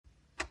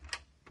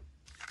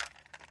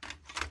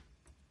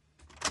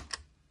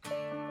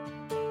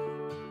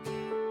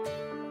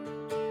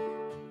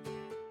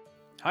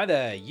Hi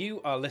there,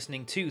 you are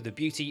listening to the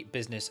Beauty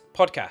Business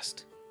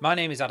Podcast. My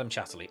name is Adam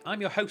Chatterley.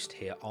 I'm your host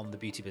here on the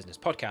Beauty Business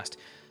Podcast.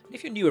 And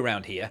if you're new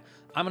around here,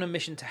 I'm on a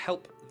mission to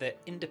help the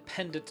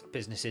independent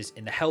businesses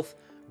in the health,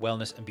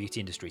 wellness and beauty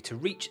industry to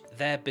reach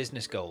their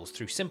business goals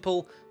through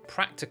simple,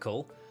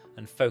 practical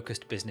and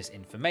focused business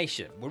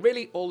information. We're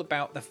really all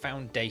about the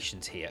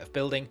foundations here of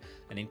building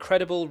an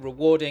incredible,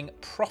 rewarding,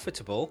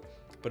 profitable,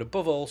 but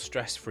above all,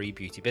 stress-free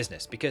beauty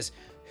business. Because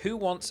who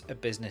wants a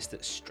business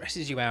that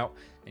stresses you out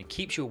and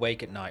keeps you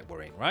awake at night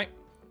worrying, right?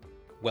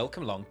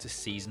 Welcome along to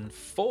season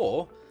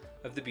 4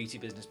 of the Beauty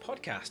Business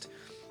Podcast.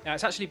 Now,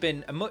 it's actually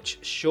been a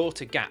much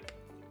shorter gap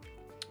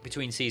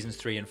between seasons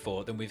 3 and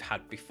 4 than we've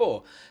had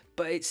before,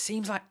 but it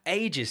seems like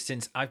ages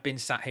since I've been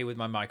sat here with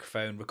my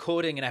microphone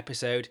recording an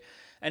episode,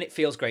 and it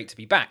feels great to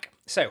be back.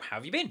 So, how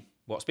have you been?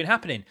 What's been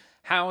happening?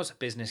 How's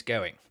business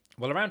going?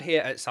 Well, around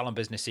here at Salon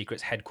Business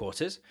Secrets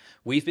headquarters,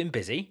 we've been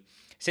busy.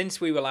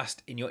 Since we were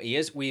last in your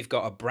ears, we've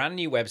got a brand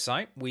new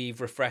website. We've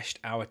refreshed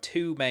our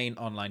 2 main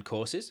online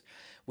courses.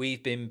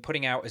 We've been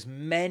putting out as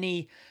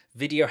many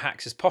video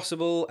hacks as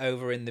possible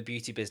over in the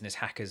Beauty Business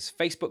Hackers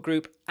Facebook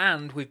group.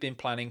 And we've been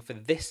planning for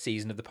this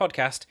season of the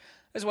podcast,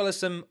 as well as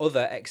some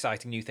other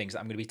exciting new things that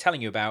I'm going to be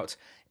telling you about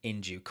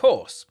in due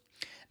course.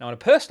 Now, on a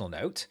personal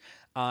note,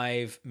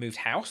 I've moved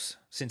house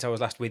since I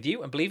was last with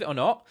you, and believe it or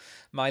not,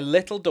 my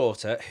little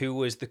daughter, who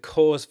was the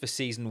cause for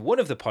season 1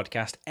 of the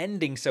podcast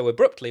ending so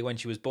abruptly when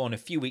she was born a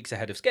few weeks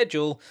ahead of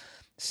schedule,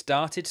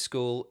 started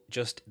school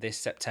just this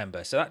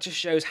September. So that just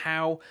shows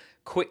how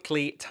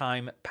quickly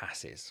time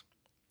passes.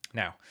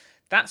 Now,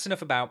 that's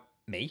enough about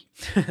me.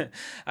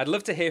 I'd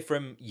love to hear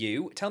from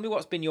you. Tell me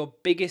what's been your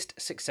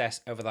biggest success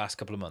over the last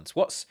couple of months.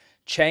 What's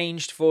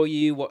changed for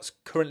you? What's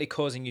currently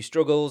causing you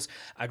struggles?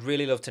 I'd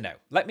really love to know.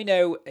 Let me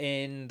know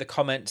in the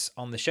comments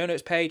on the show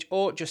notes page,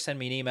 or just send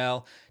me an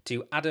email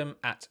to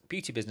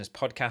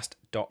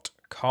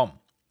adam@beautybusinesspodcast.com.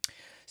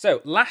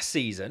 So last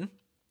season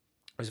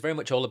was very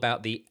much all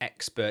about the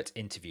expert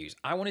interviews.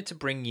 I wanted to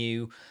bring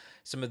you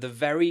some of the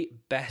very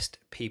best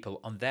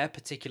people on their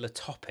particular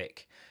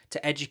topic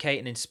to educate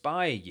and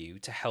inspire you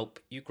to help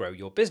you grow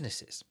your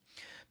businesses.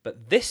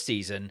 But this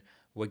season,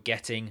 we're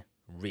getting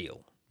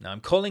real. Now,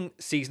 I'm calling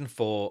season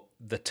 4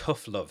 the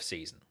tough love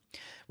season.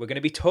 We're going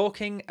to be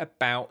talking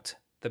about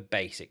the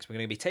basics. We're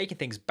going to be taking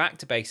things back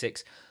to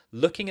basics,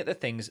 looking at the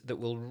things that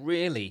will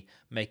really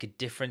make a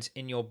difference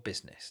in your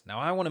business. Now,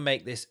 I want to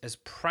make this as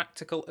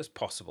practical as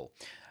possible.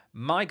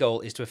 My goal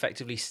is to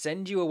effectively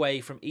send you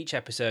away from each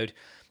episode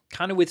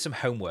kind of with some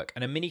homework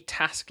and a mini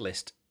task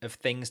list of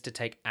things to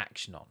take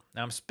action on.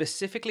 Now, I'm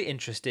specifically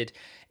interested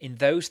in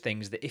those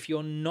things that if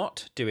you're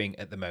not doing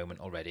at the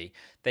moment already,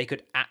 they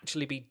could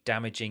actually be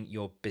damaging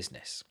your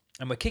business.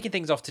 And we're kicking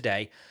things off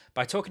today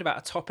by talking about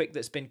a topic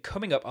that's been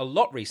coming up a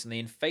lot recently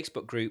in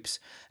Facebook groups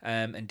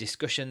and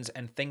discussions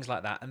and things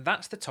like that. And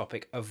that's the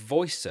topic of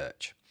voice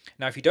search.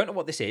 Now, if you don't know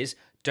what this is,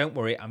 don't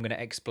worry, I'm going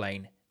to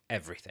explain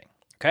everything.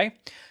 Okay,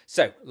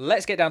 so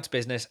let's get down to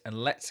business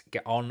and let's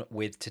get on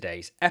with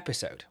today's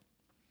episode.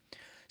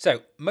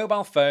 So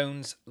mobile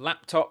phones,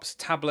 laptops,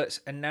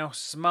 tablets, and now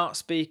smart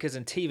speakers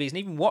and TVs and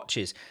even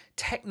watches,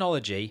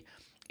 technology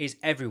is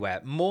everywhere,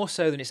 more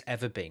so than it's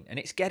ever been. And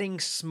it's getting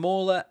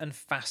smaller and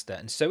faster.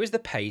 And so is the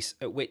pace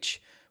at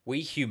which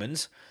we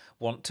humans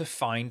want to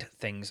find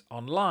things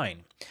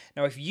online.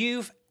 Now, if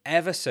you've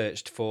ever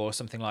searched for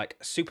something like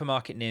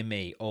supermarket near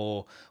me,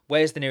 or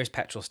where's the nearest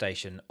petrol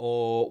station,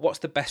 or what's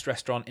the best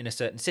restaurant in a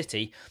certain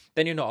city,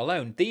 then you're not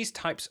alone. These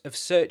types of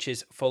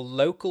searches for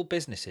local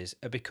businesses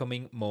are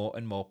becoming more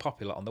and more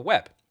popular on the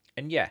web.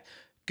 And yeah,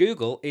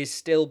 Google is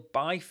still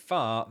by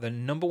far the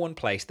number 1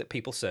 place that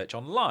people search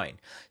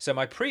online. So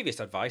my previous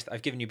advice that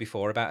I've given you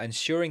before about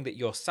ensuring that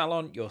your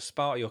salon, your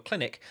spa, or your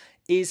clinic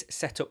is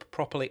set up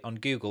properly on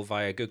Google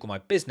via Google My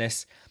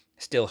Business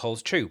still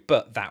holds true,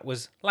 but that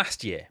was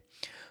last year.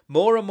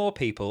 More and more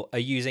people are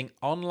using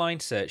online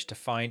search to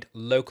find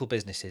local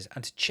businesses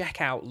and to check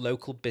out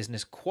local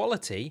business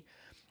quality.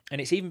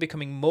 And it's even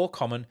becoming more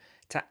common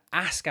to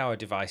ask our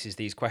devices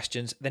these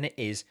questions than it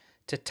is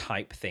to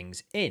type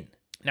things in.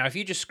 Now, if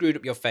you just screwed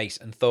up your face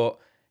and thought,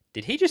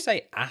 did he just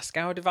say ask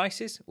our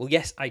devices? Well,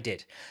 yes, I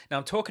did. Now,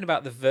 I'm talking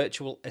about the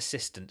virtual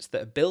assistants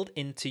that are built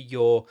into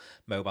your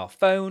mobile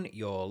phone,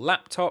 your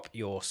laptop,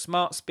 your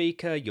smart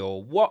speaker,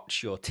 your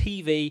watch, your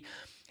TV.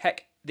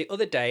 Heck, the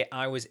other day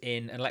I was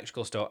in an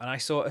electrical store and I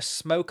saw a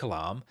smoke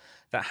alarm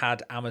that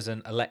had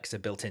Amazon Alexa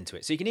built into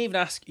it. So you can even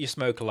ask your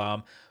smoke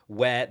alarm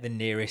where the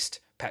nearest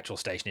petrol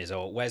station is,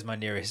 or where's my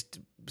nearest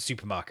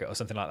supermarket, or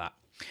something like that.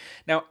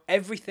 Now,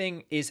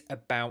 everything is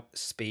about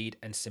speed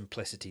and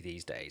simplicity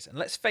these days. And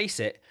let's face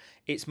it,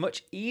 it's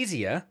much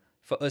easier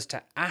for us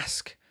to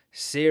ask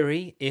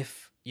Siri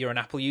if you're an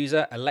Apple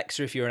user,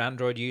 Alexa if you're an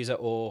Android user,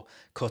 or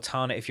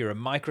Cortana if you're a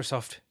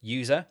Microsoft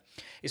user.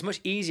 It's much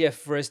easier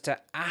for us to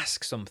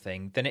ask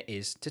something than it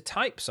is to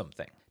type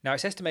something. Now,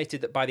 it's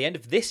estimated that by the end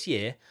of this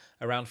year,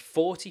 around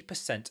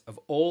 40% of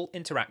all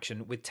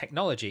interaction with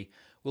technology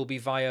will be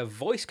via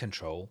voice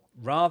control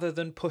rather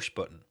than push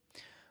button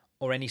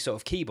or any sort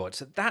of keyboard.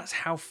 So that's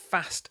how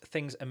fast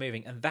things are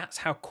moving, and that's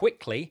how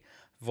quickly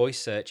voice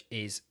search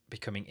is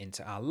becoming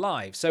into our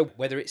lives. So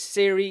whether it's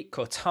Siri,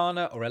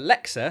 Cortana, or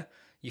Alexa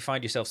you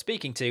find yourself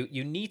speaking to,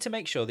 you need to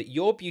make sure that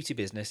your beauty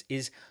business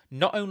is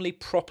not only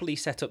properly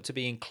set up to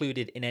be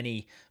included in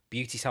any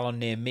beauty salon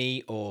near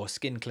me or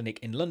skin clinic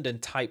in London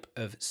type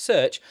of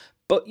search,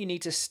 but you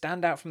need to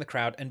stand out from the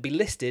crowd and be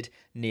listed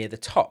near the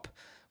top.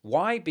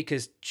 Why?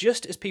 Because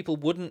just as people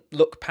wouldn't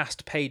look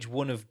past page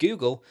 1 of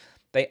Google,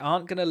 they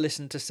aren't going to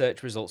listen to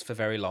search results for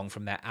very long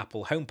from their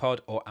Apple HomePod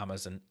or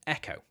Amazon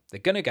Echo. They're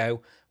going to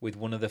go with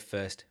one of the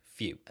first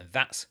few, and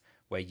that's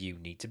where you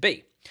need to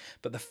be.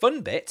 But the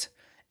fun bit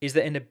is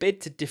that in a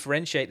bid to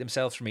differentiate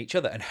themselves from each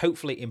other and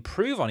hopefully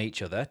improve on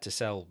each other to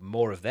sell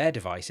more of their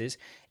devices,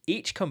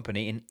 each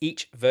company and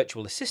each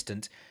virtual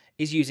assistant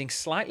is using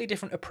slightly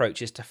different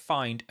approaches to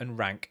find and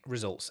rank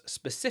results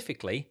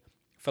specifically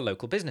for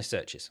local business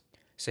searches.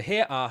 So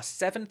here are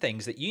 7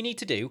 things that you need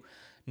to do,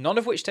 none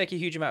of which take a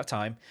huge amount of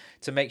time,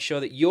 to make sure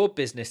that your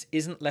business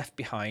isn't left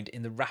behind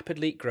in the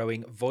rapidly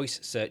growing voice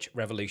search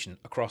revolution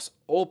across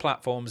all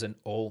platforms and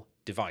all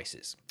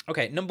devices.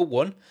 Okay, number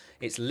 1,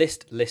 it's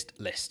list.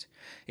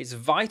 It's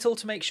vital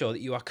to make sure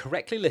that you are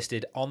correctly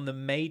listed on the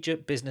major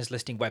business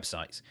listing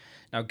websites.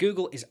 Now,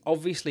 Google is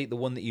obviously the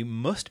one that you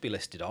must be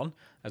listed on,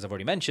 as I've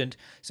already mentioned,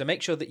 so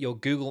make sure that your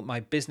Google My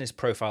Business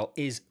profile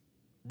is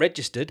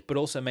registered, but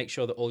also make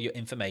sure that all your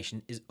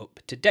information is up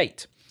to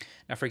date.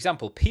 Now, for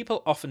example,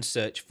 people often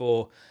search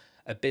for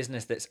a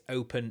business that's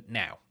open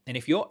now. And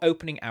if your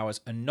opening hours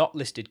are not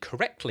listed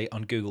correctly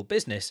on Google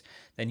Business,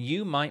 then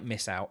you might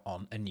miss out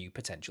on a new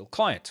potential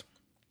client.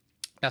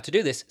 Now, to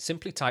do this,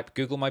 simply type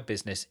Google My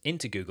Business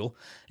into Google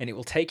and it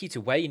will take you to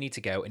where you need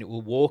to go and it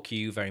will walk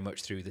you very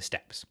much through the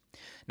steps.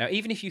 Now,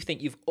 even if you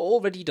think you've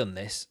already done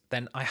this,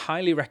 then I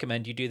highly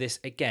recommend you do this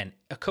again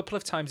a couple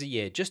of times a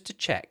year just to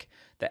check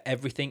that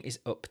everything is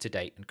up to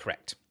date and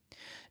correct.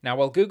 Now,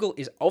 while Google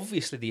is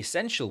obviously the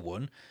essential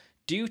one,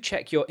 do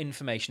check your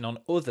information on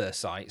other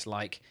sites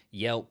like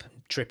Yelp,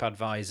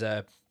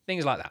 TripAdvisor,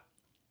 things like that.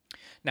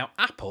 Now,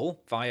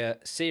 Apple, via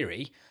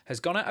Siri,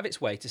 has gone out of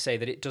its way to say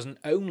that it doesn't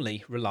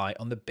only rely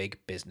on the big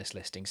business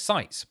listing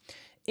sites.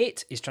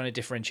 It is trying to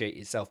differentiate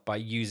itself by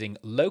using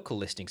local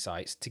listing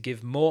sites to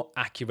give more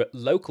accurate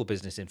local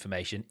business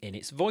information in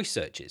its voice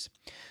searches.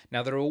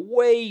 Now, there are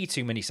way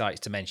too many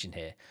sites to mention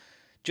here.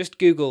 Just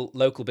Google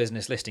local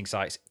business listing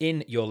sites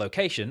in your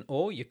location,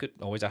 or you could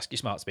always ask your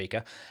smart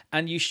speaker,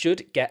 and you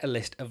should get a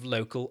list of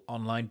local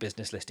online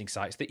business listing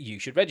sites that you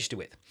should register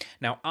with.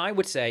 Now, I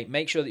would say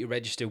make sure that you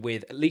register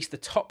with at least the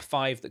top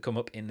 5 that come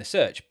up in the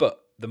search,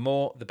 but the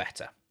more, the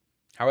better.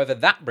 However,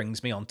 that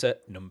brings me on to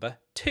number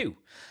 2,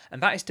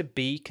 and that is to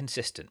be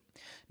consistent.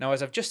 Now,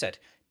 as I've just said,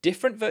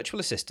 different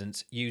virtual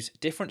assistants use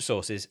different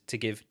sources to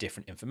give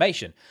different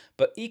information,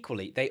 but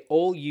equally, they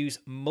all use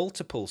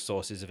multiple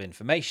sources of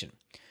information.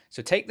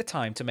 So take the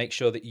time to make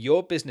sure that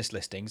your business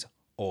listings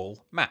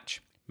all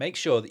match. Make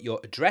sure that your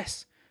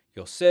address,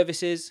 your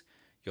services,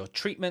 your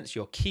treatments,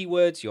 your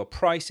keywords, your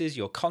prices,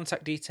 your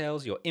contact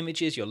details, your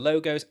images, your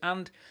logos,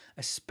 and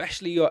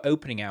especially your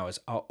opening hours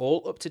are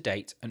all up to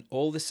date and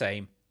all the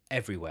same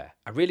everywhere.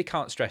 I really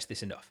can't stress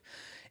this enough.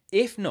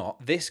 If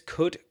not, this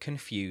could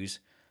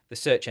confuse the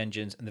search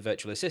engines and the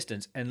virtual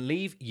assistants and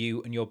leave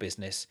you and your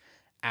business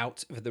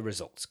out of the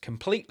results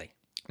completely.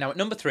 Now, at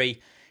number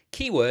 3,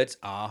 keywords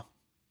are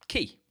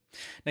key.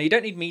 Now, you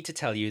don't need me to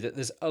tell you that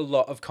there's a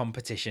lot of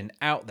competition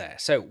out there.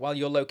 So while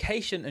your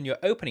location and your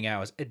opening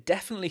hours are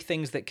definitely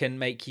things that can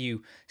make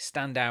you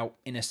stand out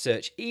in a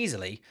search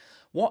easily,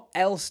 what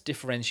else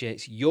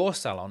differentiates your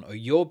salon or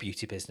your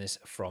beauty business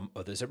from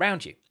others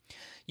around you?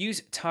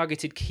 Use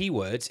targeted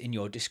keywords in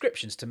your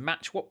descriptions to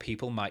match what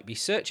people might be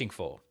searching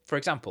for. For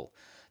example,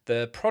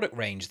 the product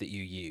range that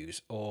you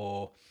use,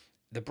 or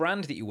the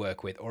brand that you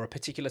work with, or a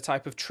particular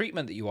type of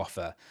treatment that you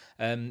offer.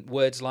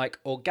 Words like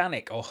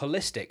organic or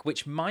holistic,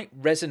 which might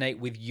resonate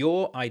with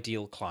your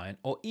ideal client,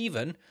 or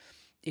even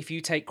if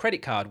you take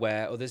credit card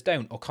where others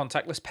don't, or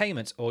contactless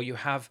payments, or you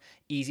have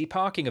easy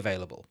parking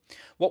available.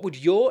 What would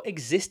your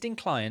existing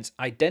clients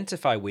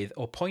identify with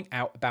or point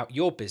out about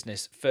your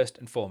business first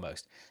and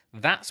foremost?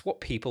 That's what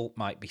people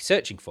might be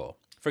searching for.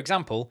 For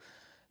example,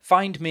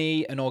 find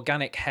me an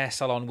organic hair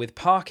salon with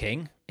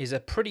parking is a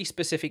pretty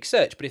specific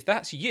search, but if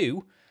that's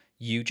you,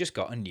 you just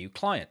got a new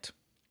client.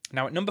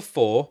 Now at number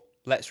 4,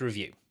 let's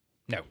review.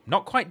 No,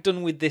 not quite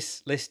done with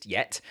this list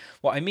yet.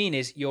 What I mean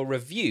is your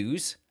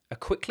reviews are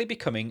quickly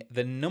becoming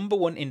the number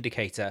 1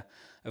 indicator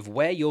of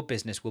where your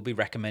business will be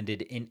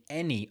recommended in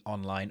any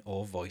online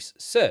or voice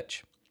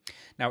search.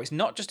 Now, it's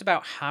not just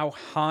about how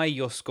high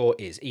your score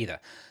is either.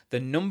 The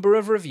number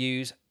of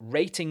reviews,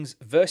 ratings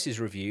versus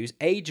reviews,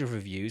 age of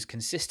reviews,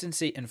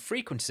 consistency and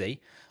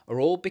frequency are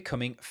all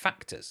becoming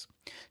factors.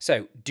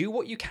 So do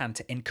what you can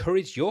to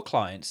encourage your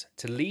clients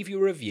to leave you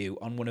a review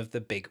on one of the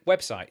big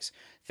websites.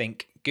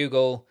 Think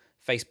Google,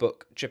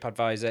 Facebook,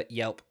 TripAdvisor,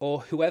 Yelp,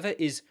 or whoever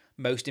is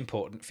most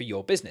important for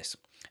your business.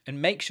 And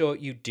make sure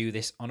you do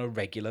this on a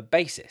regular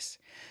basis.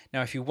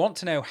 Now, if you want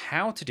to know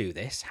how to do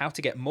this, how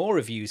to get more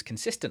reviews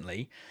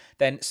consistently,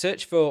 then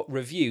search for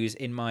reviews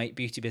in my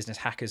Beauty Business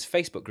Hackers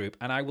Facebook group,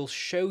 and I will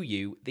show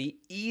you the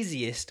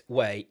easiest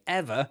way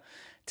ever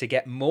to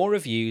get more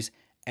reviews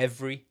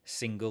every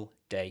single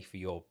day for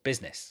your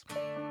business.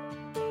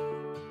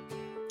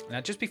 Now,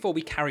 just before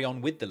we carry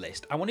on with the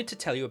list, I wanted to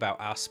tell you about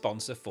our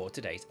sponsor for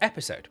today's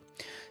episode.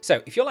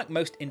 So, if you're like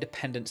most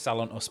independent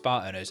salon or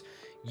spa owners,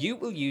 you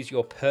will use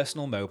your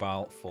personal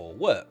mobile for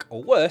work,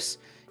 or worse,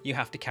 you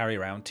have to carry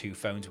around 2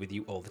 phones with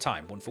you all the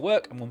time, one for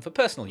work and one for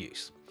personal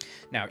use.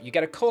 Now, you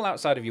get a call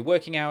outside of your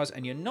working hours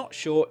and you're not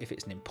sure if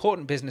it's an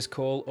important business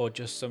call or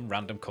just some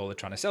random caller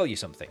trying to sell you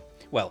something.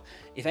 Well,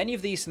 if any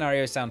of these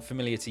scenarios sound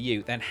familiar to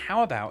you, then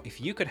how about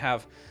if you could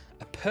have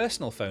a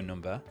personal phone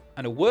number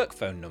and a work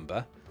phone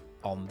number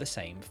on the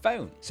same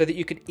phone, so that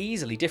you could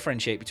easily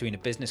differentiate between a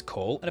business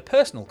call and a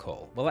personal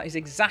call? Well, that is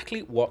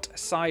exactly what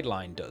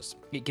Sideline does.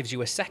 It gives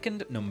you a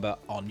second number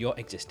on your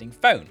existing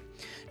phone.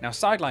 Now,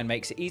 Sideline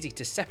makes it easy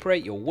to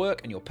separate your work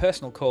and your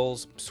personal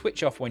calls,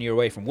 switch off when you're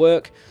away from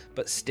work,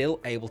 but still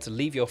able to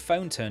leave your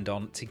phone turned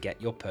on to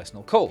get your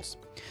personal calls.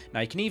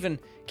 Now, you can even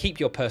keep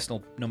your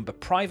personal number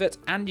private,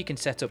 and you can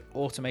set up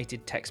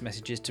automated text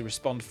messages to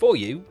respond for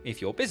you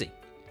if you're busy.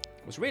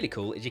 What's really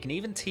cool is you can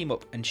even team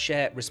up and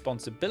share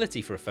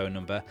responsibility for a phone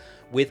number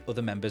with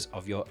other members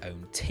of your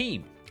own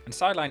team. And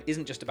Sideline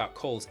isn't just about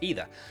calls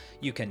either.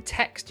 You can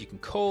text, you can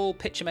call,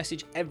 picture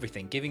message,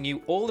 everything, giving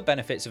you all the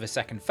benefits of a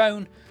second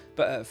phone,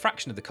 but at a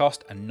fraction of the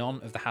cost and none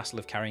of the hassle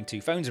of carrying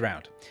 2 phones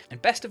around. And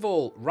best of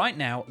all, right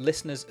now,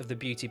 listeners of the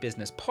Beauty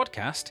Business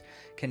podcast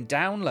can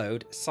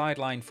download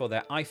Sideline for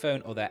their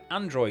iPhone or their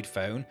Android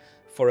phone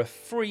for a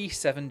free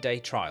 7-day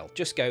trial.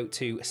 Just go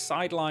to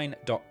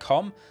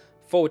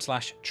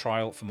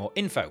sideline.com/trial for more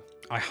info.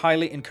 I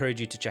highly encourage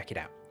you to check it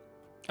out.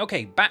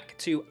 Okay, back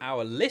to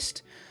our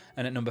list.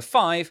 And at number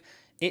 5,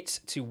 it's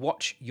to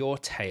watch your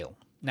tail.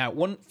 Now,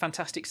 one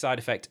fantastic side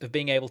effect of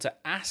being able to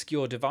ask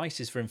your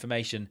devices for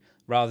information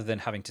rather than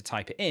having to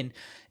type it in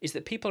is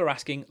that people are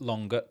asking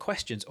longer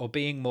questions or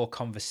being more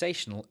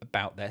conversational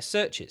about their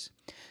searches.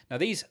 Now,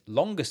 these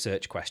longer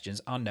search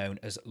questions are known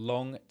as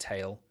long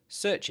tail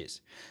searches.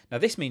 Now,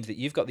 this means that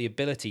you've got the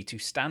ability to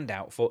stand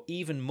out for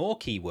even more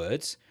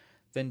keywords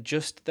than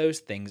just those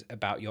things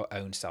about your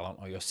own salon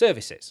or your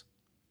services.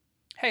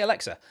 Hey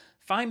Alexa,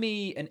 find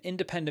me an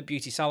independent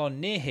beauty salon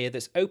near here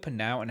that's open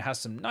now and has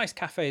some nice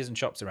cafes and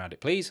shops around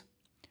it, please.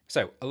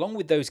 So, along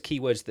with those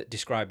keywords that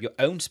describe your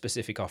own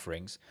specific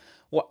offerings,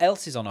 what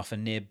else is on offer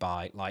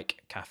nearby,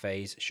 like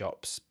cafes,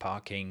 shops,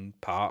 parking,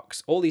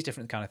 parks, all these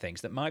different kind of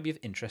things that might be of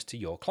interest to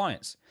your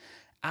clients?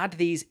 Add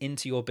these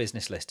into your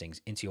business listings,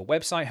 into your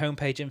website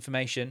homepage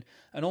information,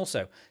 and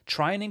also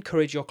try and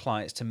encourage your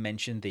clients to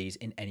mention these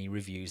in any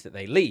reviews that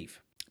they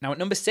leave. Now, at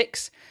number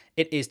 6,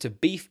 it is to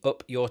beef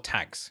up your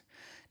tags.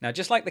 Now,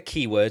 just like the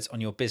keywords on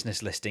your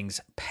business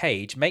listings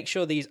page, make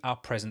sure these are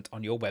present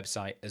on your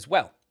website as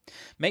well.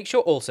 Make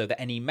sure also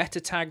that any meta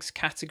tags,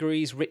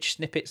 categories, rich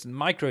snippets, and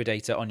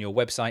microdata on your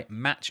website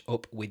match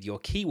up with your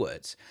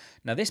keywords.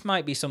 Now, this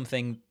might be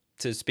something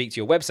to speak to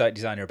your website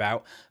designer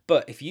about,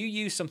 but if you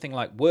use something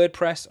like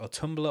WordPress or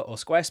Tumblr or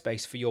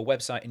Squarespace for your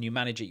website and you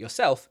manage it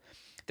yourself,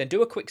 then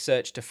do a quick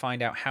search to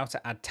find out how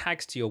to add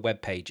tags to your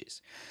web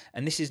pages.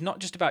 And this is not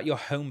just about your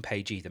home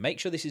page either. Make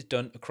sure this is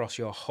done across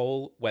your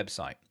whole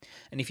website.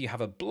 And if you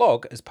have a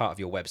blog as part of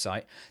your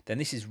website, then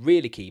this is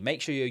really key.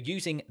 Make sure you're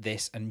using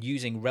this and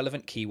using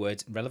relevant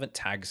keywords, relevant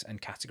tags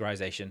and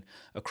categorization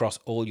across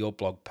all your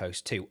blog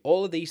posts too.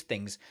 All of these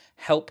things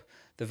help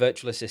the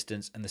virtual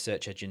assistants and the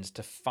search engines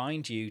to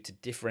find you, to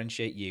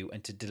differentiate you,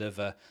 and to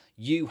deliver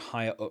you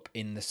higher up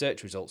in the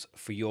search results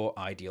for your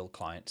ideal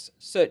clients'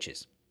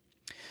 searches.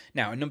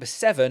 Now, at number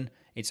 7,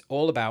 it's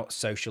all about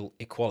social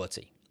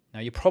equality. Now,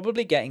 you're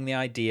probably getting the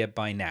idea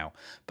by now,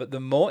 but the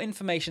more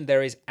information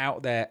there is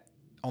out there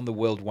on the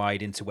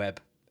worldwide interweb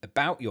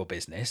about your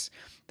business,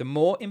 the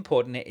more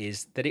important it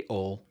is that it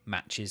all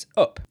matches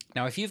up.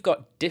 Now, if you've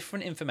got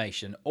different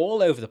information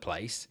all over the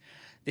place,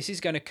 this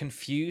is going to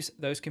confuse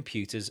those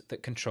computers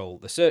that control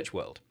the search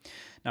world.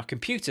 Now,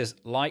 computers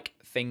like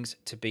things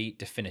to be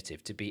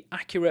definitive, to be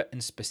accurate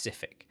and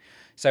specific.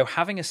 So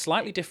having a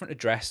slightly different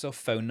address or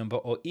phone number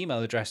or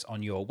email address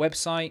on your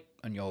website,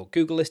 on your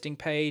Google listing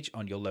page,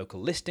 on your local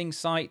listing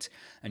site,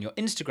 and your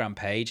Instagram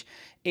page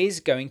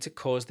is going to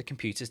cause the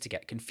computers to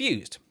get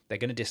confused. They're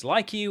going to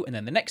dislike you, and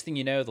then the next thing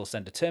you know, they'll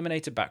send a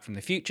Terminator back from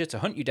the future to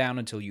hunt you down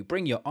until you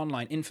bring your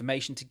online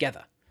information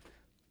together.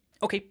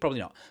 Okay, probably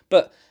not.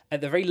 But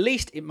at the very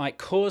least, it might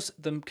cause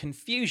them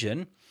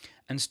confusion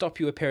and stop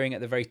you appearing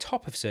at the very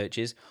top of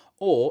searches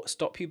or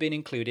stop you being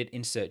included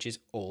in searches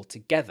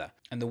altogether.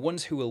 And the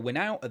ones who will win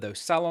out are those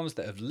salons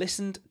that have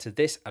listened to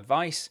this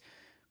advice,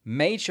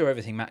 made sure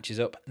everything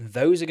matches up.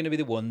 Those are going to be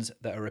the ones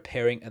that are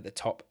appearing at the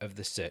top of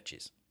the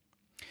searches.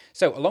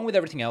 So along with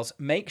everything else,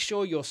 make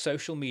sure your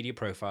social media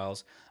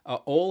profiles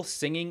are all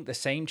singing the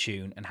same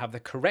tune and have the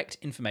correct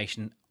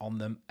information on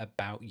them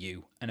about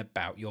you and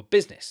about your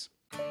business.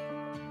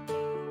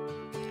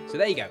 So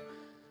there you go.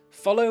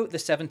 Follow the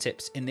 7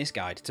 tips in this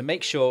guide to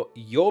make sure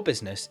your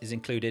business is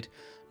included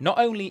not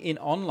only in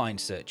online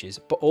searches,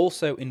 but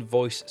also in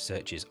voice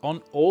searches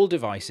on all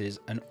devices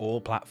and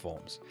all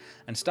platforms,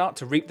 and start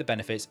to reap the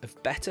benefits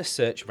of better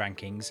search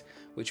rankings,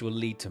 which will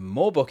lead to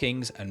more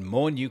bookings and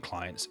more new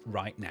clients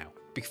right now,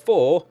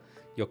 before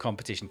your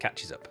competition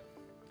catches up.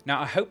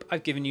 Now, I hope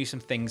I've given you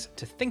some things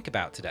to think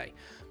about today,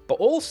 but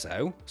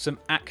also some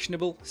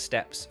actionable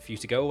steps for you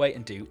to go away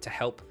and do to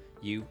help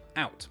you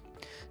out.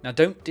 Now,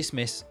 don't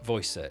dismiss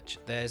voice search.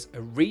 There's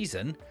a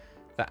reason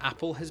that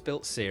Apple has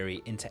built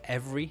Siri into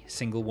every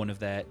single one of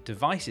their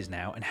devices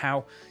now, and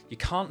how you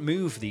can't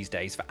move these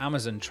days for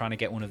Amazon trying to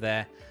get one of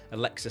their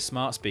Alexa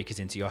smart speakers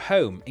into your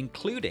home,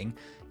 including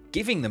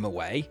giving them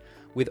away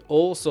with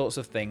all sorts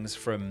of things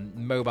from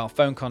mobile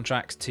phone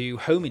contracts to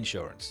home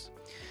insurance.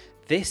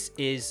 This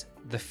is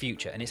the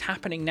future, and it's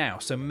happening now,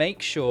 so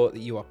make sure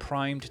that you are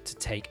primed to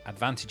take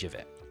advantage of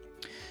it.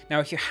 Now,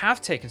 if you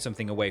have taken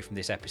something away from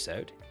this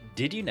episode,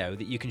 did you know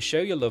that you can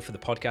show your love for the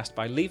podcast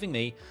by leaving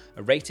me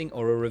a rating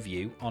or a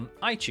review on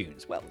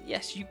iTunes? Well,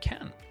 yes, you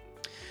can.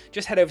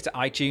 Just head over to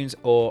iTunes,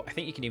 or I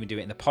think you can even do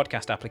it in the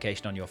podcast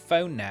application on your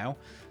phone now.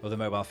 Other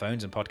mobile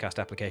phones and podcast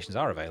applications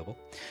are available.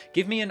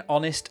 Give me an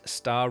honest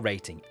star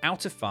rating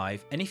out of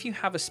 5, and if you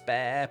have a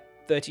spare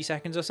 30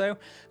 seconds or so,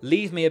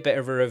 leave me a bit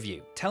of a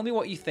review. Tell me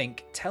what you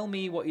think, tell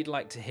me what you'd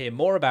like to hear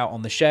more about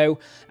on the show,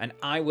 and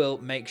I will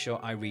make sure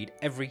I read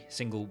every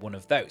single one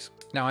of those.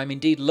 Now, I'm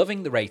indeed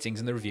loving the ratings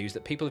and the reviews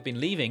that people have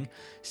been leaving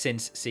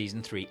since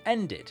season 3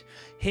 ended.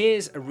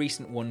 Here's a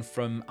recent one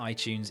from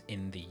iTunes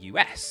in the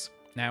US.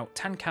 Now,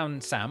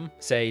 Tankan Sam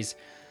says,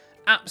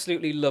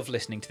 absolutely love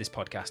listening to this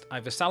podcast. I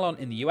have a salon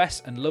in the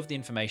US and love the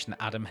information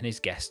that Adam and his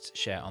guests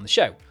share on the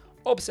show.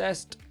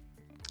 Obsessed.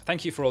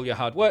 Thank you for all your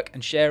hard work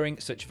and sharing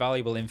such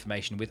valuable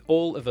information with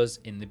all of us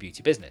in the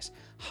beauty business.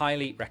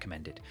 Highly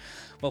recommended.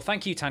 Well,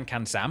 thank you,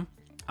 Tankan Sam.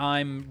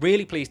 I'm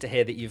really pleased to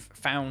hear that you've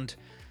found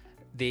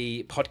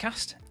the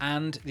podcast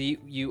and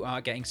you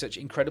are getting such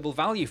incredible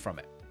value from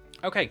it.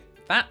 Okay,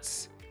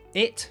 that's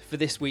it for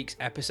this week's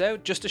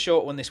episode. Just a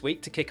short one this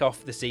week to kick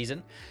off the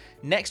season.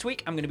 Next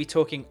week, I'm going to be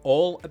talking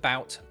all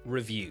about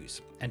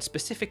reviews, and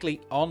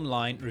specifically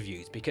online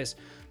reviews, because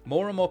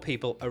more and more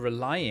people are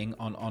relying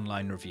on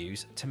online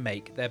reviews to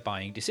make their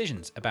buying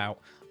decisions about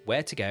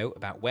where to go,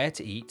 about where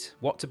to eat,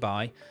 what to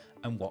buy,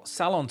 and what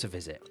salon to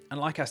visit. And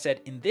like I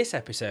said in this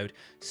episode,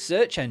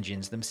 search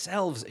engines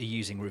themselves are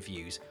using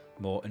reviews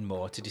more and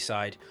more to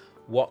decide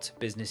what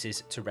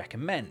businesses to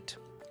recommend.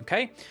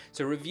 Okay,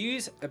 so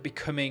reviews are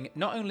becoming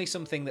not only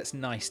something that's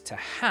nice to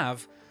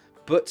have,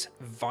 but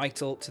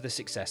vital to the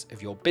success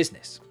of your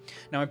business.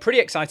 Now, I'm pretty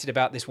excited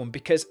about this one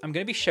because I'm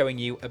going to be showing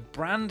you a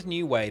brand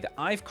new way that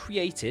I've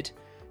created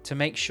to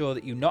make sure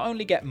that you not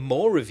only get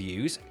more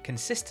reviews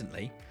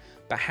consistently,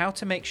 but how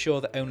to make sure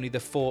that only the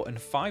 4 and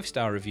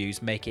 5-star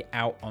reviews make it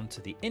out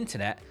onto the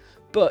internet,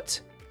 but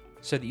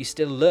so that you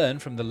still learn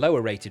from the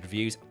lower rated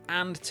reviews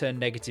and turn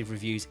negative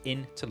reviews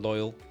into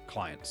loyal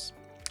clients.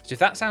 So if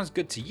that sounds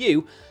good to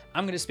you,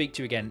 I'm going to speak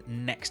to you again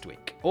next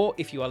week. Or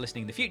if you are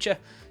listening in the future,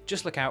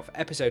 just look out for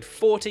episode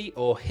 40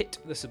 or hit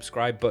the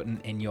subscribe button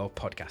in your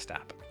podcast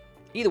app.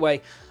 Either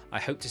way,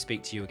 I hope to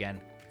speak to you again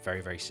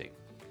very, very soon.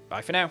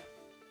 Bye for now.